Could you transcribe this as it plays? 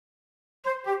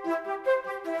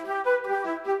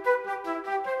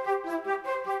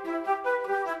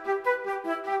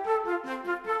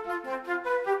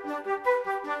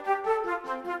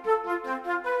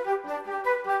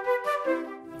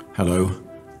Hello,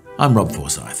 I'm Rob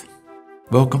Forsyth.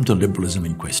 Welcome to Liberalism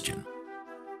in Question.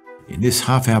 In this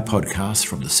half-hour podcast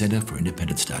from the Centre for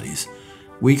Independent Studies,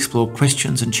 we explore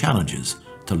questions and challenges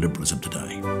to liberalism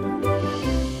today.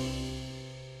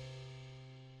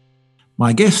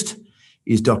 My guest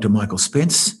is Dr. Michael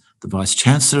Spence, the Vice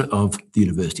Chancellor of the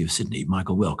University of Sydney.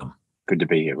 Michael, welcome. Good to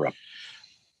be here, Rob.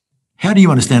 How do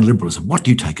you understand liberalism? What do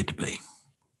you take it to be?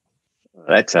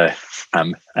 That's a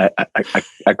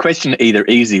question either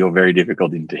easy or very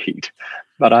difficult indeed.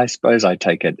 But I suppose I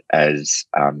take it as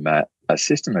a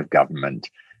system of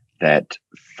government that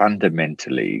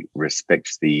fundamentally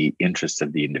respects the interests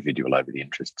of the individual over the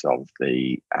interests of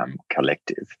the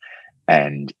collective,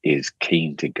 and is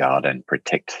keen to guard and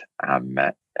protect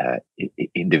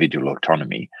individual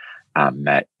autonomy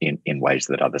in ways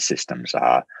that other systems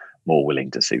are more willing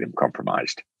to see them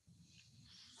compromised.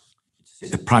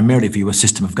 Primarily for you, a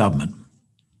system of government?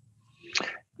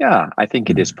 Yeah, I think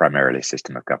it is primarily a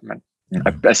system of government,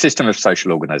 a system of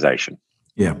social organisation.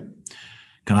 Yeah.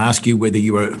 Can I ask you whether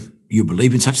you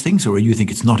believe in such things, or you think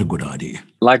it's not a good idea?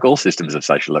 Like all systems of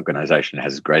social organisation, it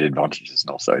has great advantages and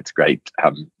also its great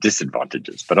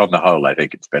disadvantages. But on the whole, I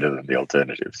think it's better than the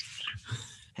alternatives.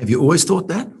 Have you always thought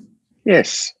that?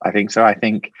 Yes, I think so. I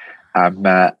think I've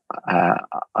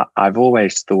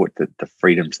always thought that the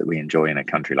freedoms that we enjoy in a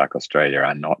country like Australia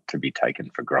are not to be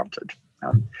taken for granted,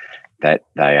 that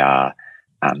they are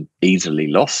easily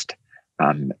lost,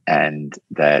 and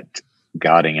that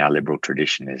guarding our liberal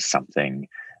tradition is something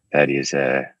that is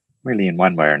really, in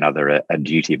one way or another, a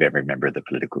duty of every member of the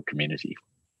political community.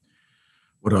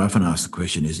 What I often ask the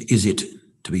question is it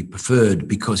to be preferred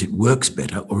because it works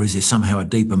better, or is there somehow a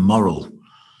deeper moral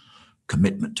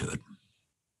commitment to it?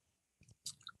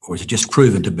 Or is it just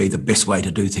proven to be the best way to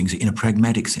do things in a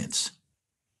pragmatic sense?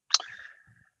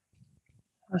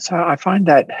 So I find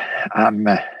that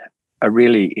a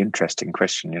really interesting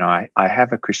question. You know, I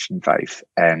have a Christian faith,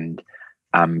 and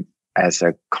as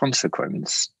a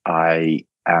consequence, I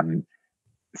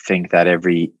think that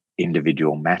every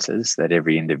individual matters, that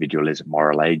every individual is a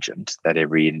moral agent, that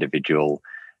every individual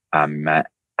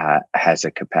has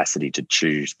a capacity to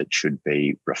choose that should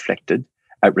be respected,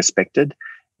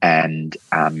 and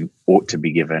ought to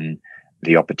be given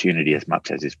the opportunity as much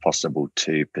as is possible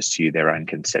to pursue their own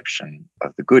conception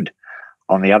of the good.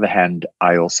 On the other hand,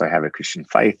 I also have a Christian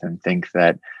faith and think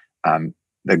that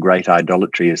the great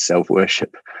idolatry is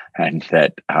self-worship, and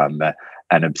that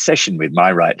an obsession with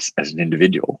my rights as an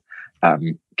individual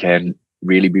can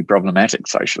really be problematic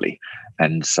socially.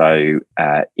 And so,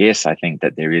 yes, I think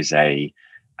that there is a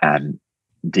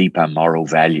deeper moral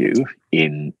value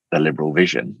in the liberal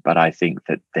vision, but I think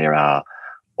that there are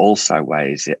also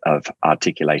ways of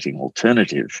articulating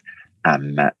alternative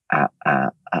patterns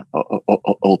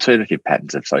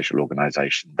of social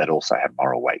organisation that also have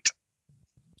moral weight.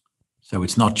 So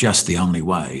it's not just the only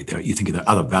way. You think there are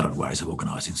other valid ways of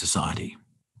organising society?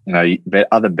 No,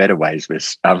 other better ways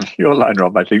was your line,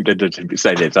 Rob. I think that to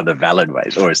say there's other valid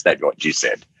ways, or is that what you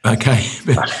said? Okay,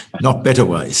 but not better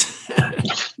ways.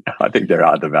 I think there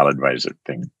are other valid ways of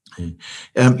things.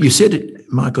 You said,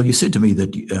 Michael, you said to me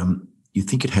that you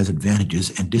think it has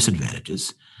advantages and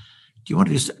disadvantages. Do you want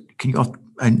to can you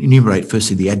enumerate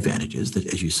firstly the advantages that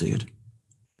as you see it?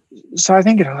 So I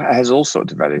think it has all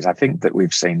sorts of values. I think that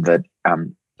we've seen that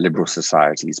liberal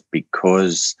societies,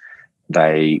 because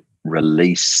they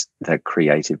release the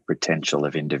creative potential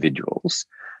of individuals,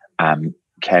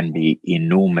 can be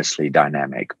enormously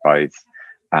dynamic, both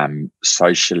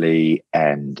socially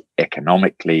and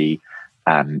economically.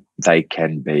 They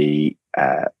can be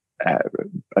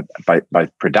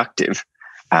both productive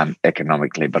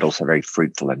economically, but also very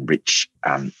fruitful and rich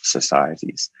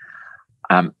societies.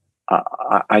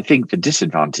 I think the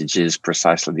disadvantage is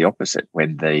precisely the opposite,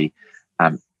 when the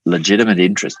legitimate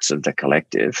interests of the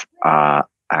collective are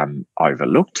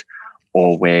overlooked,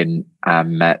 or when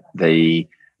the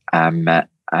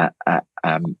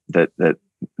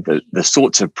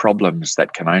sorts of problems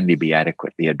that can only be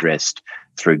adequately addressed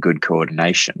through good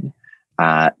coordination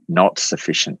are not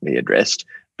sufficiently addressed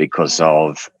because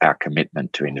of our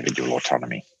commitment to individual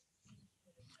autonomy.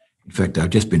 In fact, I've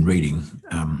just been reading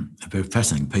a very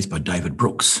fascinating piece by David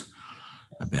Brooks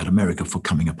about America for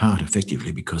coming apart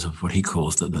effectively because of what he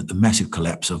calls the massive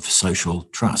collapse of social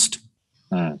trust,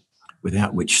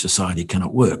 without which society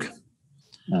cannot work.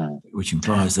 Which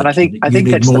implies that you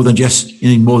need more than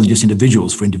just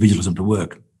individuals for individualism to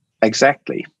work.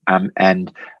 Exactly.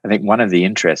 And I think one of the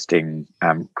interesting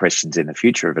questions in the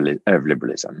future of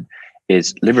liberalism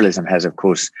is liberalism has, of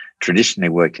course, traditionally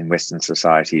worked in Western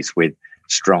societies with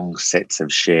strong sets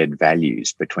of shared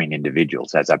values between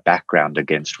individuals as a background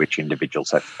against which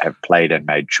individuals have played and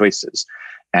made choices.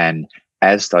 And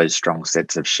as those strong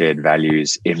sets of shared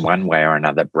values in one way or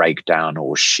another break down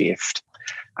or shift,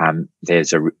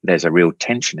 there's a real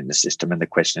tension in the system, and the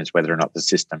question is whether or not the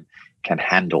system can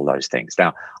handle those things.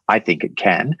 Now, I think it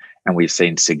can, and we've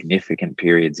seen significant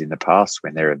periods in the past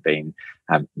when there have been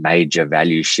major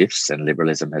value shifts, and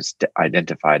liberalism has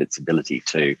identified its ability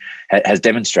has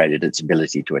demonstrated its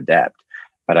ability to adapt.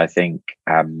 But I think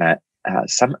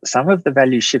some of the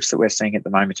value shifts that we're seeing at the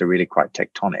moment are really quite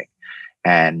tectonic,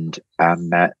 and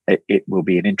it will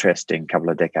be an interesting couple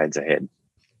of decades ahead.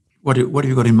 What have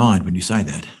you got in mind when you say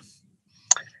that?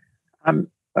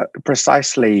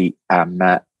 Precisely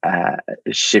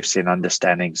shifts in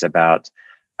understandings about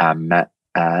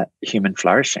human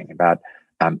flourishing, about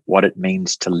what it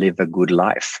means to live a good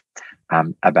life,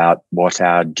 about what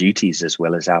our duties as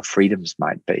well as our freedoms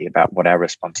might be, about what our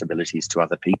responsibilities to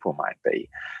other people might be.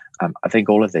 I think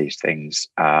all of these things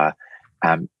are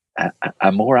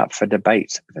more up for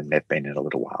debate than they've been in a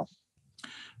little while.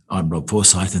 I'm Rob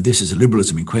Forsyth, and this is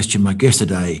Liberalism in Question. My guest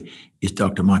today is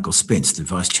Dr. Michael Spence, the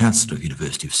Vice Chancellor of the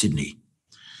University of Sydney.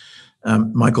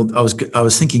 Michael, I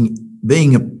was thinking,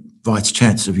 being a Vice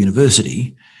Chancellor of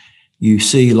University, you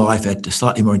see life at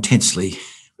slightly more intensely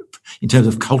in terms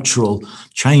of cultural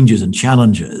changes and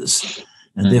challenges,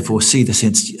 and therefore see the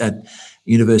sense at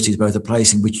university is both a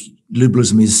place in which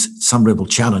liberalism is some level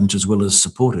challenged as well as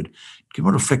supported. Can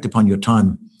you reflect upon your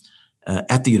time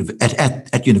at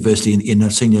university in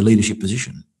a senior leadership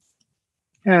position?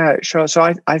 Yeah, sure.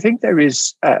 So I think there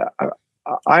is.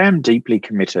 I am deeply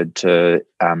committed to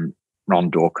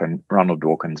Ronald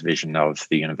Dawkins' vision of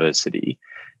the university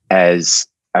as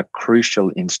a crucial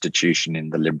institution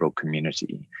in the liberal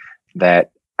community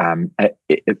that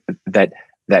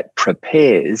that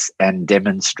prepares and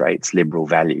demonstrates liberal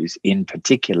values. In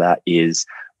particular, is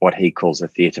what he calls a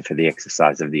theatre for the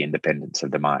exercise of the independence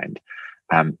of the mind.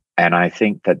 And I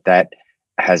think that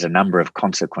has a number of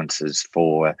consequences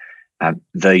for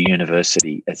the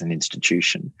university as an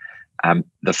institution.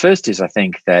 The first is, I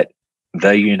think, that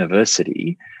the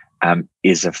university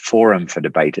is a forum for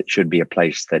debate. It should be a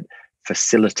place that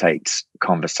facilitates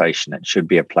conversation. It should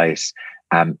be a place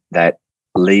that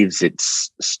leaves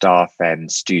its staff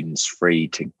and students free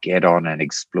to get on and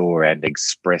explore and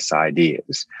express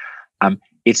ideas.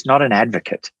 It's not an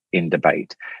advocate in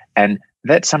debate. And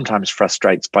that sometimes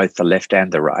frustrates both the left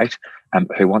and the right,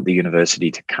 who want the university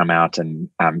to come out and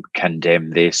condemn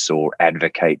this or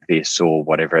advocate this or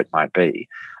whatever it might be.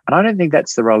 And I don't think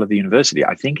that's the role of the university.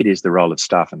 I think it is the role of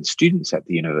staff and students at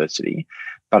the university.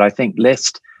 But I think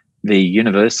lest the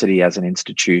university as an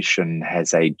institution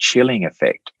has a chilling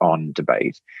effect on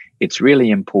debate, it's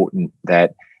really important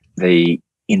that the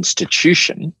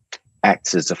institution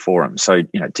acts as a forum. So,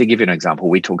 to give you an example,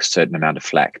 we took a certain amount of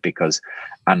flack because,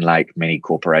 unlike many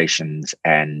corporations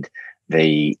and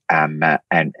the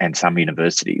and some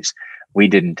universities, we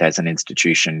didn't, as an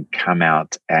institution, come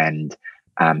out and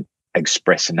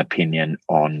express an opinion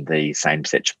on the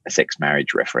same-sex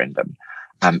marriage referendum,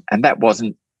 and that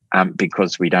wasn't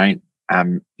because we don't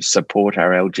support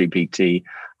our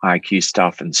LGBTIQ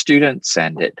staff and students,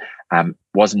 and it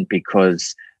wasn't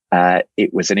because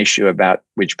it was an issue about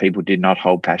which people did not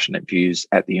hold passionate views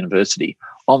at the university.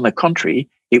 On the contrary,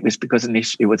 it was because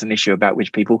it was an issue about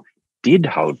which people did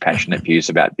hold passionate views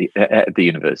about at the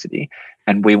university,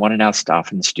 and we wanted our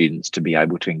staff and students to be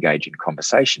able to engage in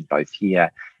conversation both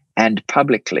here and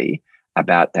publicly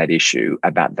about that issue,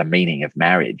 about the meaning of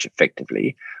marriage,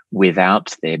 effectively,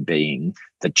 without there being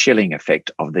the chilling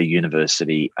effect of the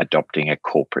university adopting a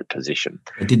corporate position.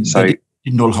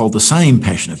 Didn't all hold the same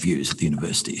passionate views at the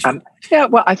universities. Yeah,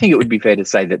 well, I think it would be fair to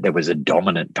say that there was a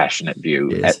dominant passionate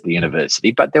view at the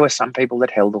university, but there were some people that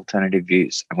held alternative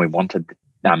views, and we wanted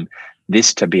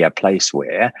this to be a place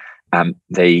where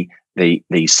the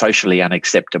socially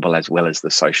unacceptable as well as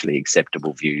the socially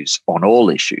acceptable views on all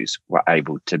issues were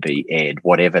able to be aired,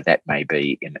 whatever that may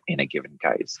be in a given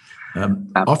case.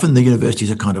 Often the universities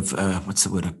are kind of, a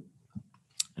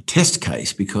test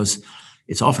case, because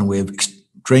it's often where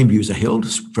extreme views are held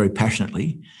very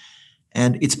passionately.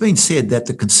 And it's been said that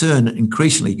the concern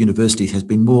increasingly at universities has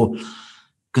been more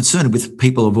concerned with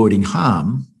people avoiding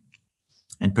harm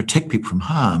and protect people from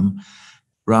harm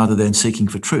rather than seeking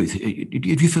for truth. Do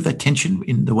you feel that tension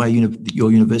in the way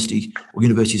your university or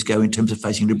universities go in terms of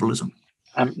facing liberalism?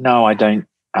 No, I don't.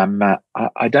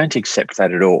 I don't accept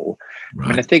that at all. Right. I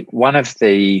mean, I think one of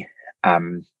the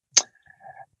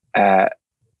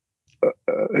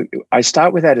I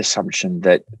start with that assumption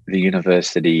that the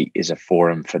university is a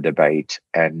forum for debate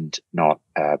and not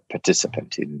a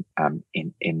participant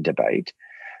in debate.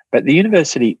 But the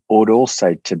university ought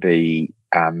also to be,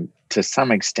 to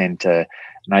some extent, and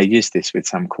I use this with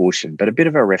some caution, but a bit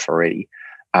of a referee.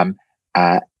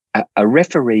 A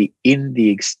referee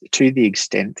to the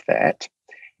extent that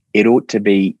it ought to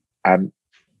be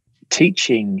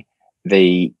teaching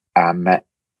the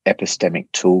epistemic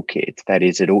toolkit. That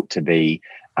is, it ought to be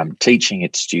teaching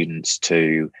its students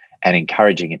to and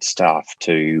encouraging its staff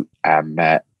to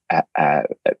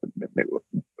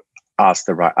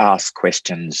ask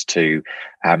questions, to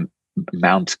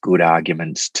mount good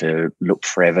arguments, to look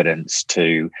for evidence,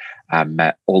 to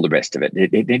all the rest of it.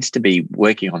 It needs to be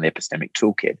working on the epistemic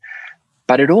toolkit,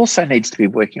 but it also needs to be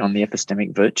working on the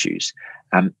epistemic virtues.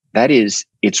 That is,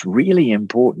 it's really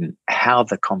important how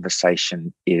the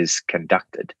conversation is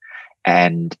conducted,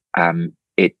 and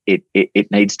it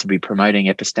needs to be promoting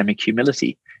epistemic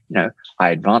humility. I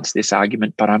advance this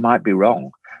argument, but I might be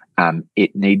wrong.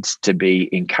 It needs to be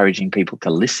encouraging people to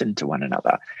listen to one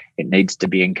another. It needs to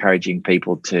be encouraging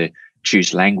people to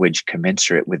choose language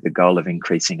commensurate with the goal of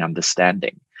increasing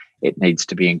understanding. It needs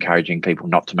to be encouraging people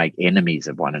not to make enemies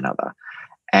of one another.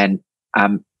 And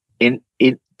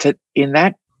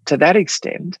to that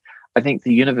extent, I think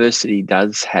the university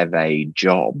does have a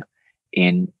job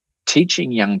in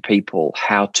teaching young people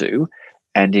how to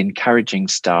and encouraging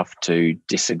staff to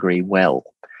disagree well,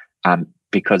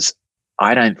 because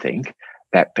I don't think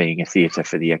that being a theatre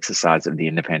for the exercise of the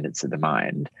independence of the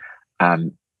mind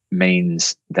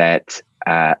means that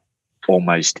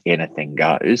almost anything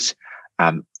goes.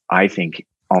 I think,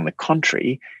 on the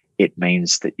contrary, it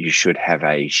means that you should have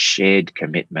a shared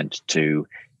commitment to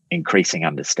increasing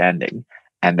understanding,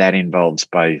 and that involves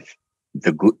both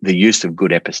the use of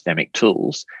good epistemic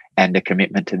tools and a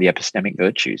commitment to the epistemic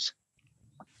virtues.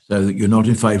 So you're not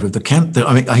in favour of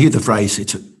I hear the phrase,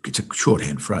 it's a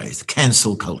shorthand phrase, the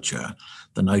cancel culture,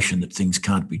 the notion that things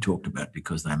can't be talked about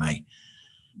because they may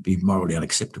be morally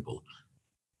unacceptable.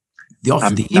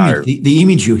 The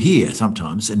image you hear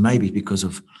sometimes, and maybe because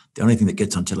of the only thing that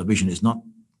gets on television is not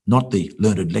the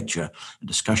learned lecture and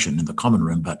discussion in the common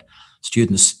room, but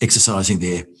students exercising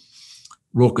their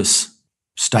raucous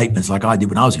statements, like I did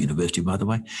when I was at university, by the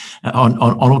way, on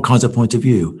all kinds of points of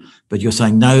view. But you're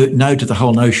saying no to the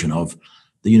whole notion of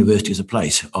the university as a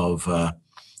place of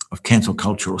cancel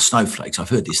culture or snowflakes. I've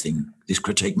heard this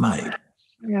critique made.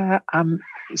 Yeah.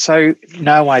 So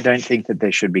no, I don't think that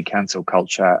there should be cancel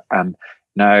culture.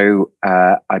 No,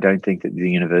 I don't think that the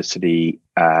university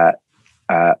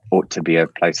ought to be a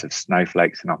place of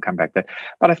snowflakes, and I'll come back there.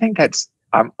 But I think that's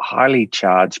highly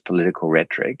charged political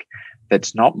rhetoric.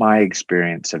 That's not my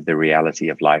experience of the reality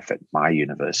of life at my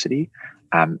university,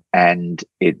 and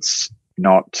it's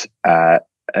not.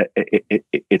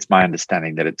 It's my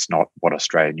understanding that it's not what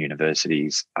Australian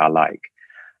universities are like.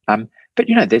 But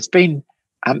there's been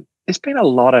a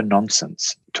lot of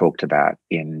nonsense talked about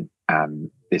in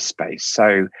this space.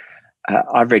 So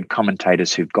I've read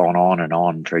commentators who've gone on and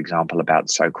on, for example, about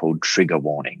so-called trigger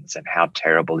warnings and how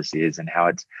terrible this is and how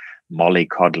it's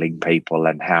mollycoddling people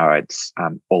and how it's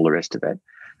all the rest of it.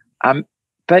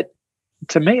 But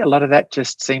to me, a lot of that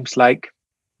just seems like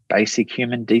basic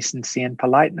human decency and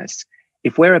politeness.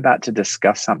 If we're about to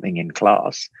discuss something in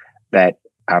class that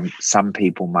some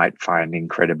people might find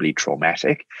incredibly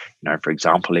traumatic, for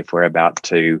example, if we're about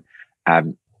to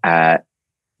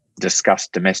discuss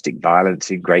domestic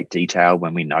violence in great detail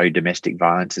when we know domestic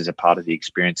violence is a part of the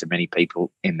experience of many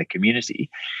people in the community,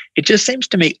 it just seems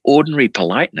to me ordinary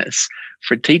politeness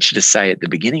for a teacher to say at the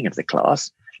beginning of the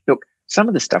class, look, some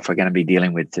of the stuff we're going to be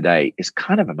dealing with today is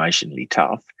kind of emotionally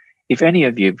tough. If any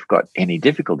of you've got any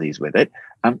difficulties with it,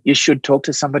 you should talk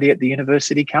to somebody at the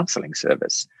university counselling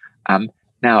service.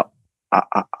 Now,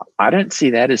 I don't see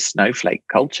that as snowflake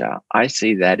culture. I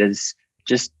see that as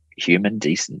just human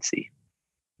decency.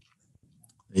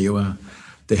 There you are.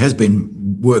 There has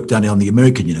been work done on the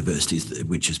American universities,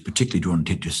 which has particularly drawn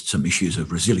attention to some issues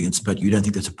of resilience, but you don't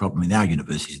think that's a problem in our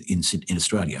universities in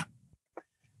Australia?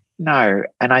 No,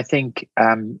 and I think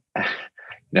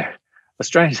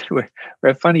Australians, we're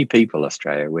a funny people,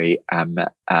 Australia. We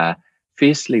are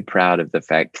fiercely proud of the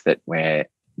fact that we're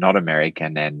not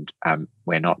American and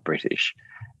we're not British,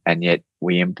 and yet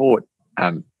we import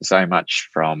so much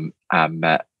from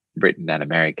Britain and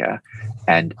America,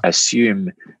 and assume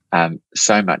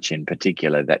so much in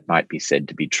particular that might be said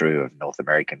to be true of North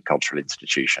American cultural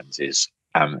institutions is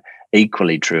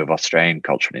equally true of Australian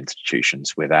cultural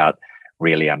institutions without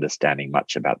really understanding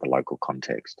much about the local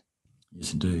context.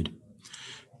 Yes, indeed.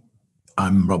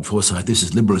 I'm Rob Forsyth. This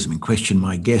is Liberalism in Question.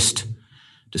 My guest,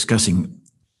 discussing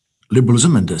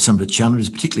liberalism and some of the challenges,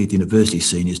 particularly at the university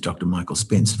scene, is Dr. Michael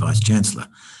Spence, Vice Chancellor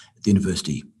at the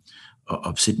University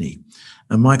of Sydney.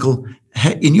 Michael,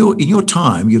 in your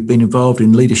time, you've been involved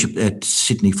in leadership at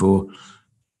Sydney for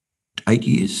 8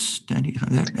 years, Danny?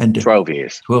 And 12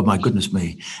 years. 12, my goodness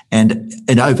me.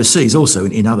 And overseas also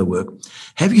in other work.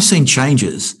 Have you seen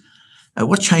changes?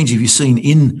 What change have you seen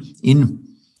in,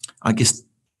 I guess,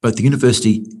 both the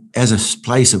university as a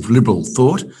place of liberal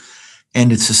thought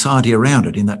and its society around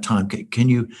it in that time?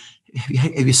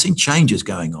 Have you seen changes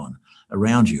going on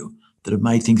around you that have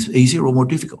made things easier or more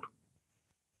difficult?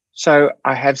 So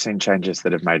I have seen changes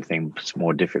that have made things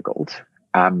more difficult.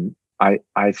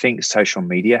 I think social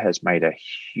media has had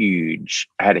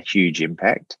a huge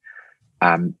impact,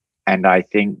 and I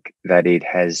think that it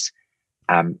has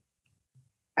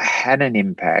had an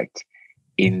impact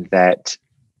in that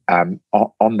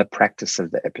on the practice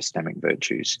of the epistemic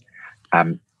virtues.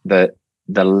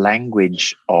 The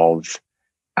language of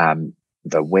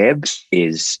the web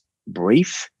is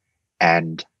brief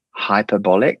and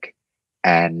hyperbolic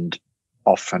and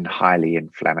often highly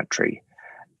inflammatory.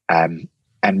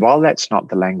 And while that's not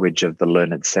the language of the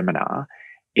learned seminar,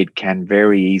 it can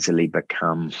very easily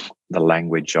become the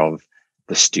language of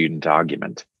the student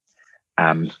argument.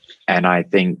 And I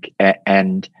think,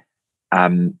 and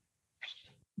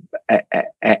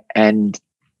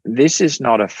this is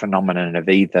not a phenomenon of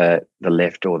either the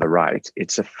left or the right.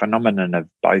 It's a phenomenon of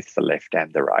both the left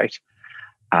and the right.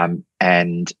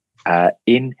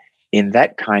 In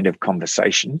that kind of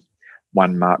conversation,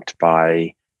 one marked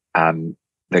by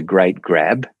the great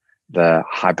grab, the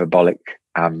hyperbolic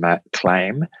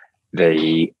claim,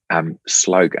 the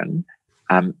slogan,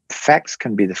 facts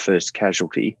can be the first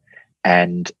casualty,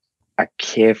 and a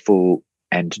careful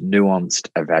and nuanced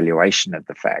evaluation of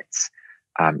the facts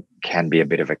can be a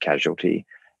bit of a casualty.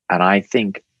 And I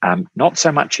think not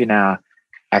so much in our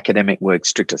academic work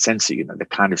stricto sensu, the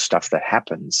kind of stuff that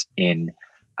happens in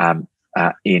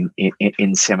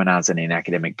seminars and in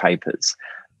academic papers,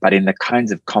 but in the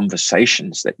kinds of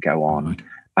conversations that go on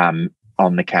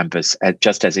the campus,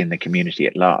 just as in the community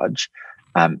at large,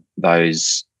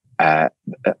 those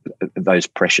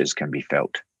pressures can be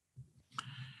felt.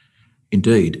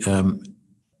 Indeed.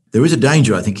 There is a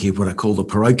danger, I think, here of what I call the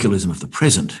parochialism of the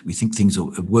present. We think things are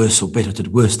worse or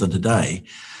worse than today.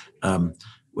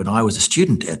 When I was a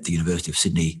student at the University of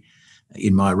Sydney,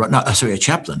 a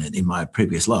chaplain in my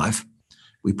previous life,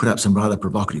 we put up some rather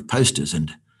provocative posters,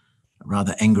 and a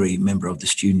rather angry member of the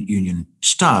student union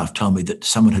staff told me that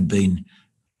someone had been,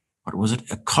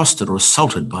 accosted or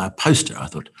assaulted by a poster. I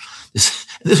thought,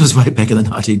 this was way back in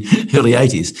the early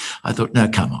 80s. I thought, no,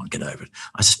 come on, get over it.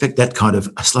 I suspect that kind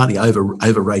of a slightly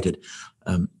overrated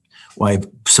way of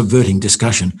subverting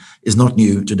discussion is not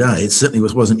new today. It certainly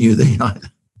wasn't new then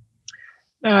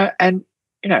either. And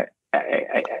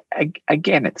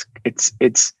again,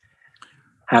 it's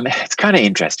kind of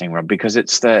interesting, Rob, because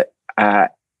it's the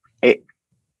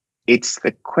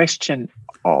question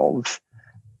of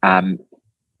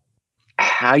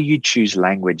how you choose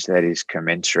language that is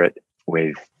commensurate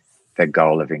with the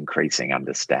goal of increasing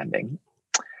understanding,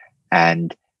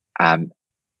 and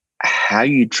how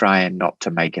you try and not to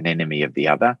make an enemy of the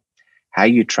other, how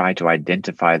you try to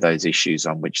identify those issues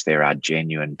on which there are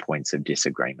genuine points of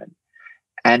disagreement.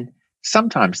 And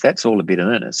sometimes that's all a bit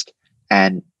earnest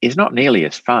and is not nearly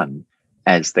as fun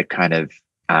as the kind of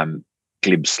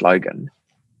glib slogan,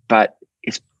 but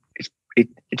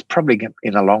it's probably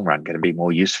in the long run going to be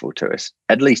more useful to us,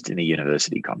 at least in a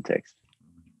university context.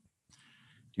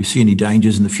 Do you see any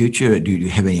dangers in the future? Do you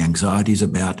have any anxieties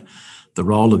about the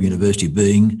role of university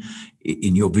being,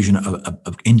 in your vision,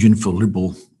 of engine for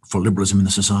liberalism in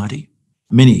the society?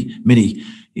 Many,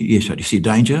 yes. Do you see a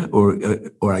danger, or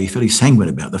are you fairly sanguine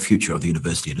about the future of the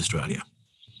university in Australia?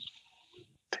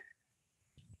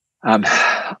 I'm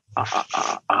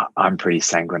pretty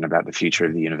sanguine about the future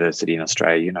of the university in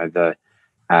Australia.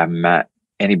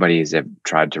 Anybody who's ever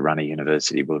tried to run a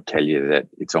university will tell you that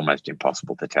it's almost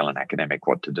impossible to tell an academic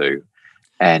what to do.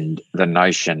 And the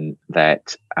notion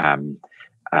that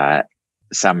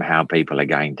somehow people are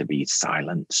going to be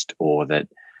silenced, or that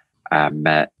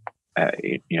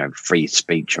free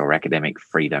speech or academic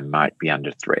freedom might be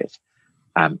under threat,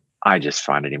 I just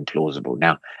find it implausible.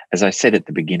 Now, as I said at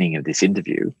the beginning of this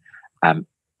interview,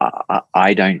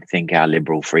 I don't think our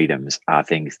liberal freedoms are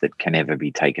things that can ever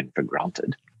be taken for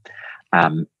granted.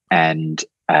 And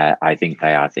I think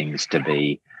they are things to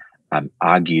be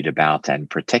argued about and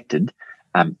protected.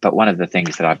 But one of the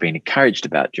things that I've been encouraged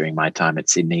about during my time at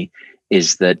Sydney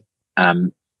is that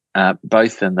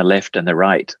both in the left and the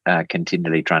right are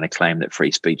continually trying to claim that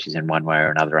free speech is in one way or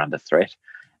another under threat.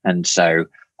 And so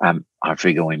I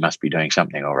figure we must be doing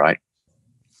something all right.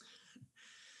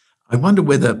 I wonder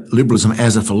whether liberalism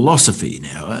as a philosophy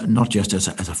now, not just as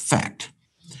a fact,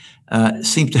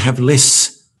 seems to have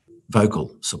less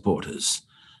vocal supporters,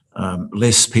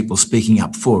 less people speaking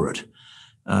up for it.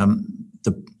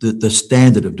 The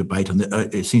standard of debate on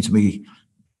it seems to me,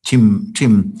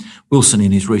 Tim Wilson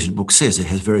in his recent book says it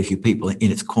has very few people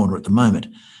in its corner at the moment.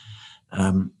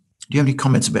 Do you have any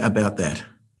comments about that?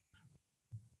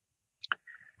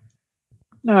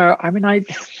 No, I mean,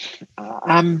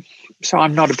 so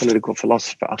I'm not a political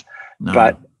philosopher, No.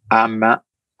 but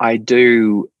I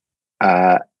do.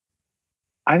 I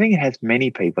think it has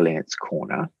many people in its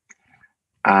corner.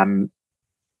 I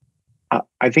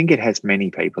think it has many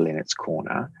people in its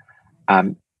corner,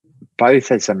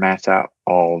 both as a matter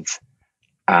of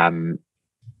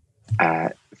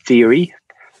theory,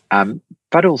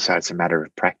 but also as a matter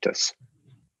of practice.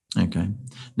 Okay.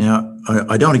 Now,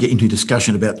 I don't want to get into a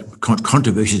discussion about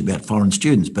controversies about foreign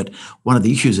students, but one of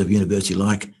the issues of a university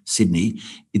like Sydney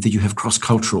is that you have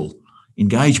cross-cultural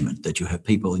engagement, that you have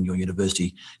people in your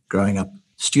university growing up,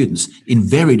 students in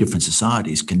very different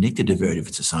societies, connected to very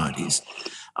different societies.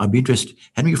 I'd be interested,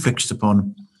 how do you reflect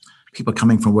upon people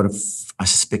coming from what I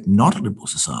suspect not liberal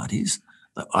societies,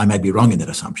 I may be wrong in that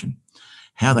assumption,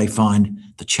 how they find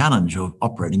the challenge of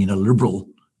operating in a little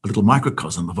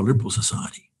microcosm of a liberal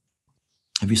society?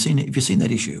 Have you seen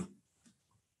that issue?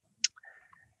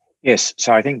 Yes,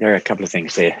 so I think there are a couple of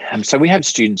things there. So we have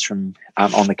students from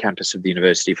on the campus of the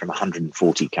university from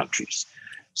 140 countries.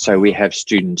 So we have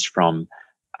students from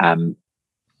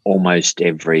almost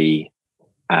every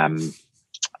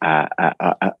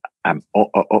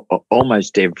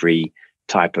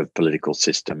type of political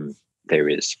system there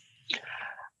is.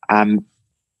 I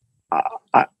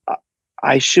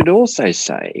should also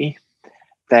say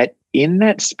that in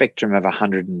that spectrum of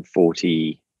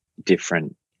 140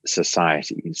 different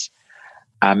societies,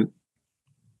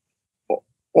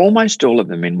 almost all of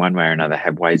them in one way or another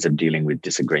have ways of dealing with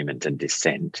disagreement and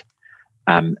dissent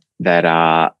that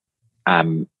are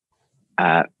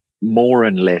more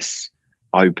and less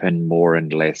open, more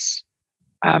and less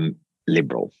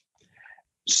liberal.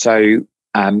 So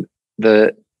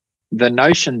the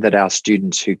notion that our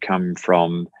students who come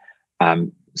from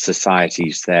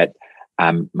societies that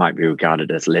might be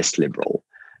regarded as less liberal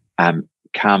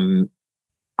come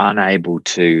unable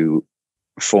to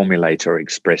formulate or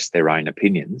express their own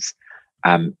opinions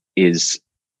is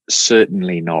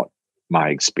certainly not my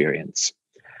experience.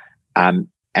 And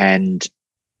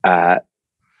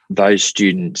those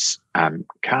students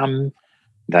come,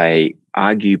 they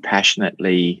argue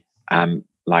passionately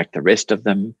like the rest of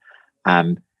them.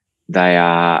 They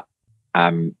are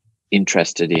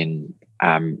interested in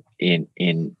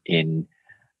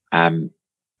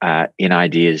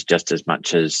ideas just as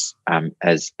much as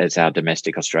our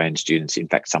domestic Australian students, in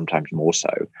fact, sometimes more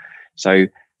so. So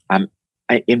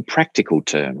in practical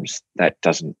terms,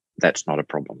 that's not a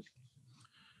problem.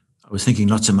 I was thinking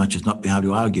not so much as not being able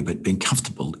to argue, but being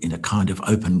comfortable in a kind of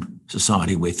open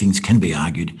society where things can be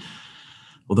argued.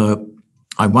 Although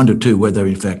I wonder too whether,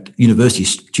 in fact, university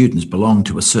students belong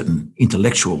to a certain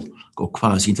intellectual or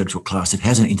quasi-intellectual class that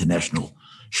has an international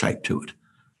shape to it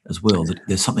as well, that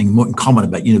there's something more in common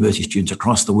about university students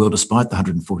across the world, despite the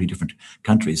 140 different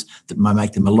countries, that might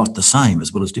make them a lot the same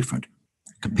as well as different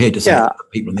compared to say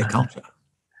people in their culture.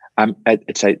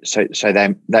 So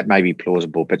that may be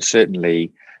plausible, but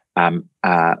certainly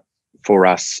for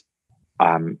us,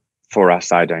 I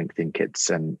don't think it's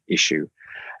an issue.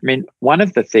 I mean, one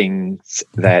of the things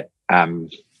that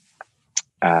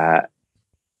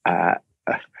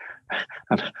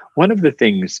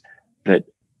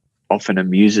often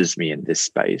amuses me in this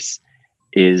space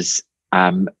is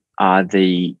are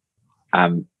the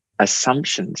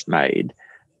assumptions made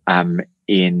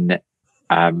in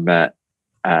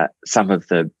some of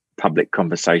the public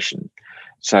conversation.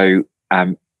 So,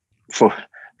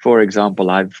 for example,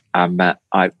 I've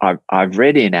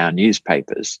read in our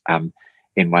newspapers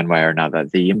in one way or another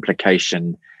the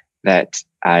implication that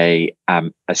a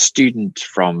student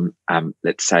from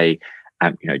let's say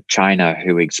China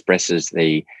who expresses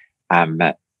the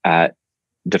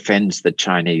defends the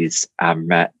Chinese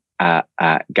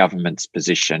government's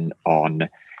position on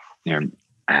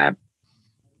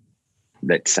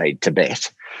let's say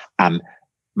Tibet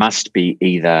must be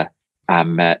either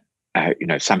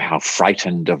somehow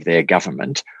frightened of their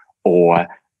government, or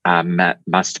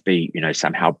must be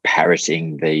somehow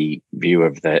parroting the view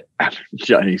of the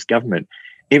Chinese government.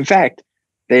 In fact,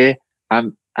 they're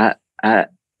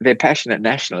passionate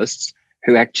nationalists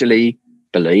who actually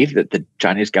believe that the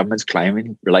Chinese government's claim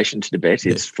in relation to Tibet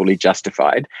is fully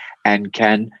justified and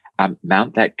can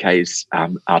mount that case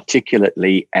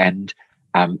articulately and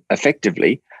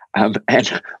effectively. And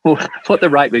what the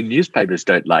right-wing newspapers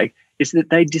don't like is that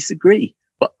they disagree.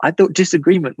 Well, I thought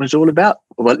disagreement was all about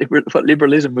what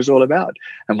liberalism was all about.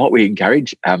 And what we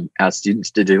encourage our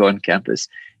students to do on campus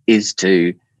is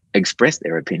to express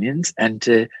their opinions and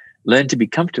to learn to be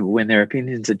comfortable when their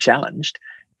opinions are challenged,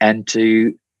 and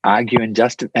to argue and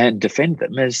defend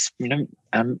them, as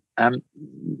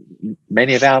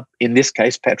many of our, in this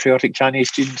case, patriotic Chinese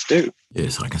students do.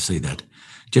 Yes, I can see that.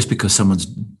 Just because someone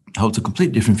holds a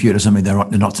completely different view doesn't mean they're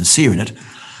not sincere in it,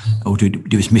 or to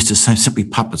dismiss as simply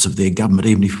puppets of their government,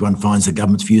 even if one finds the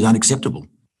government's views unacceptable.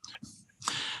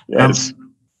 Yes.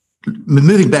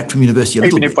 Moving back from university a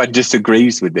little bit. Even if one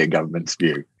disagrees with their government's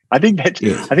view, I think that's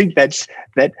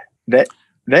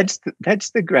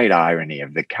the great irony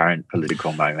of the current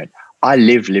political moment. I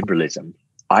live liberalism.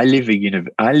 I live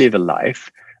a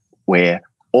life where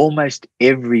almost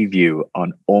every view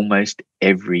on almost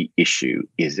every issue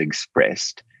is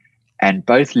expressed, and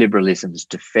both liberalism's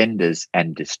defenders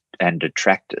and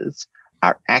detractors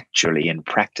are actually in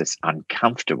practice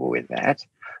uncomfortable with that.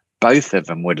 Both of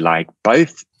them would like,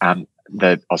 both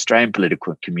the Australian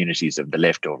political communities of the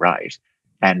left or right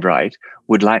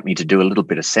would like me to do a little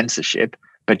bit of censorship,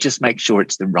 but just make sure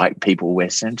it's the right people we're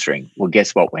censoring. Well,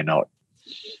 guess what? We're not.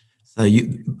 So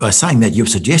by saying that, you're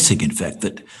suggesting, in fact,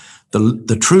 that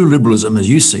the true liberalism, as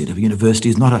you see it, of a university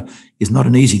is not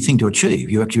an easy thing to achieve.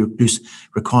 You actually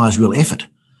requires real effort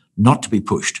not to be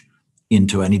pushed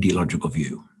into an ideological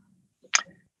view.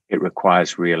 It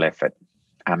requires real effort,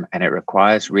 and it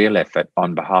requires real effort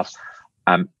on behalf.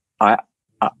 I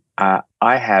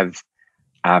have,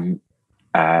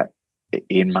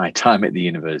 in my time at the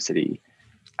university,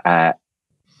 and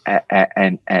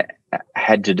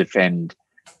had to defend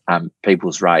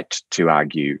people's right to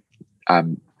argue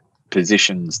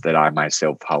positions that I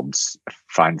myself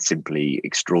find simply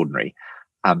extraordinary.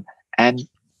 And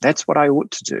that's what I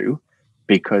ought to do,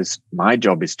 because my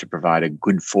job is to provide a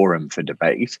good forum for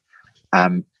debate,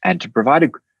 and to provide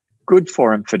a good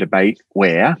forum for debate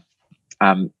where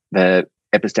the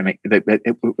epistemic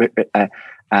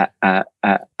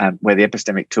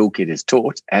toolkit is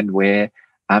taught, and where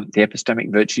the epistemic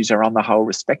virtues are on the whole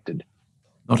respected.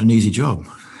 Not an easy job.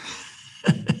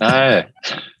 No,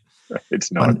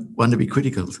 it's not. One to be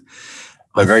critical.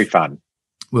 But very fun.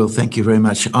 Well, thank you very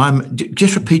much.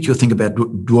 Just repeat your thing about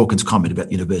Dworkin's comment about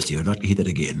the university. I'd like to hear that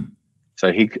again.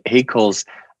 So he calls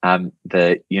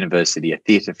the university a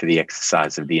theatre for the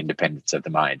exercise of the independence of the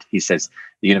mind. He says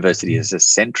the university is a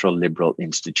central liberal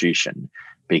institution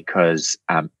because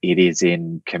it is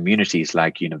in communities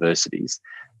like universities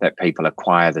that people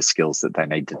acquire the skills that they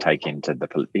need to take into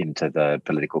the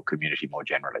political community more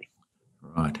generally.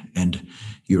 Right, and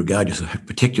you regard yourself,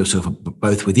 protect yourself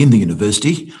both within the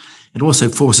university and also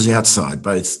forces outside,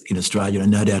 both in Australia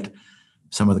and no doubt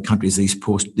some of the countries these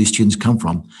students come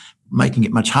from, making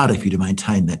it much harder for you to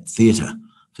maintain that theatre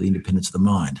for the independence of the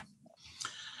mind.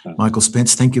 Michael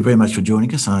Spence, thank you very much for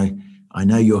joining us. I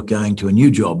know you're going to a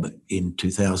new job in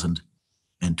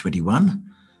 2021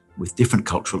 with different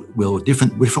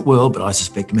world, but I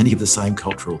suspect many of the same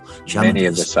cultural challenges. Many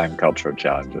of the same cultural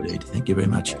challenges. Indeed. Thank you very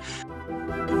much.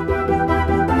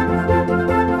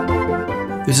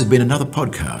 This has been another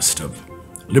podcast of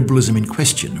Liberalism in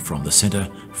Question from the Centre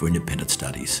for Independent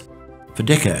Studies. For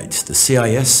decades, the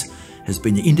CIS has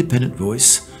been the independent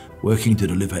voice working to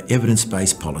deliver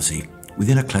evidence-based policy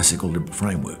within a classical liberal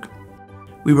framework.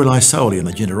 We rely solely on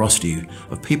the generosity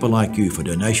of people like you for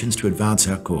donations to advance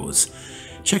our cause.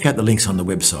 Check out the links on the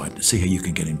website to see how you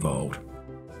can get involved.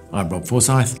 I'm Rob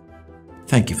Forsyth.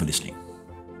 Thank you for listening.